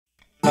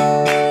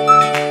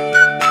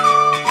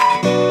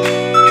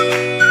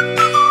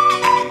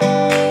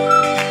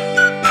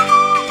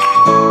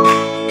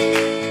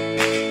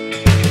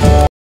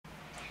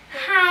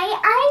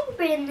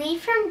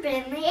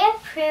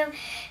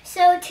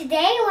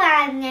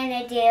what I'm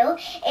gonna do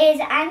is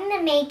I'm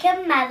gonna make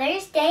a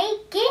Mother's Day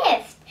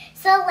gift.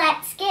 So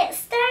let's get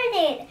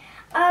started.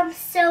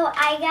 So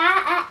I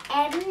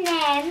got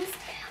M&M's,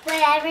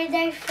 whatever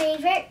their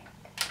favorite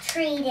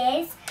treat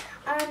is.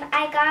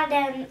 I got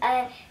them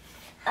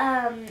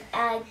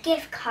a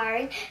gift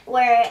card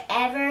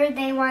wherever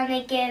they want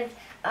to give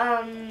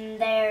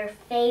their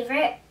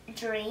favorite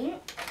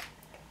drink.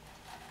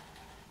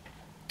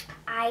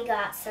 I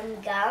got some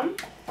gum.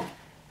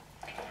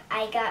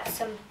 I got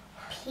some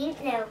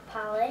pink nail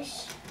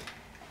polish.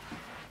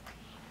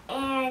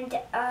 And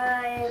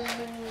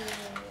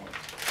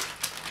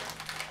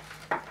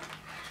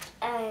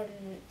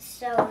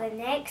so the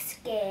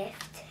next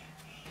gift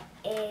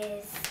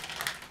is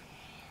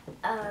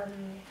a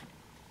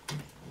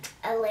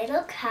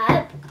little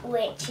cup,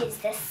 which is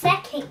the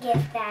second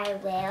gift that I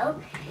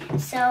will.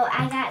 So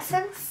I got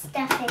some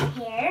stuff in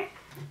here.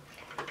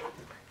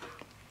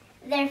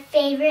 Their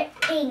favorite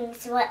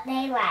things, what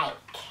they like.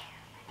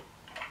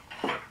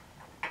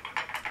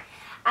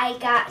 I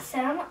got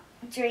some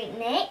drink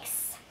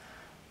mix,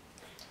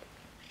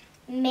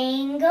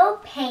 mango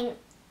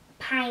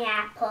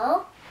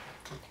pineapple.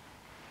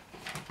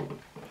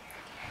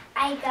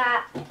 I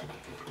got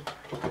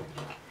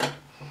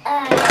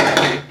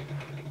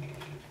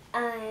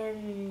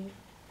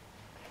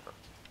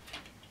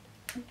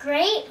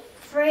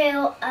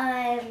grapefruit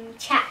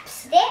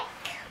chapstick.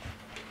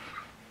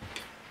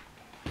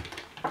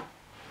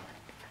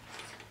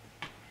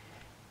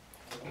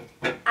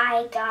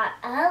 I got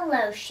a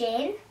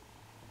lotion.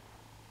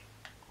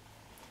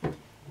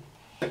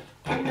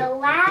 And the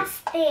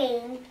last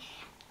thing,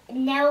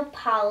 nail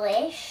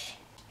polish.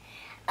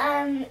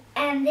 And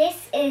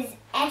this is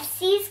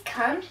Essie's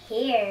Come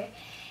Here.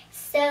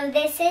 So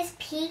this is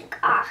pink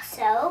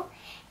also.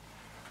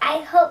 I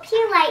hope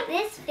you like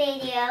this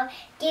video.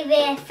 Give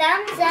it a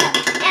thumbs up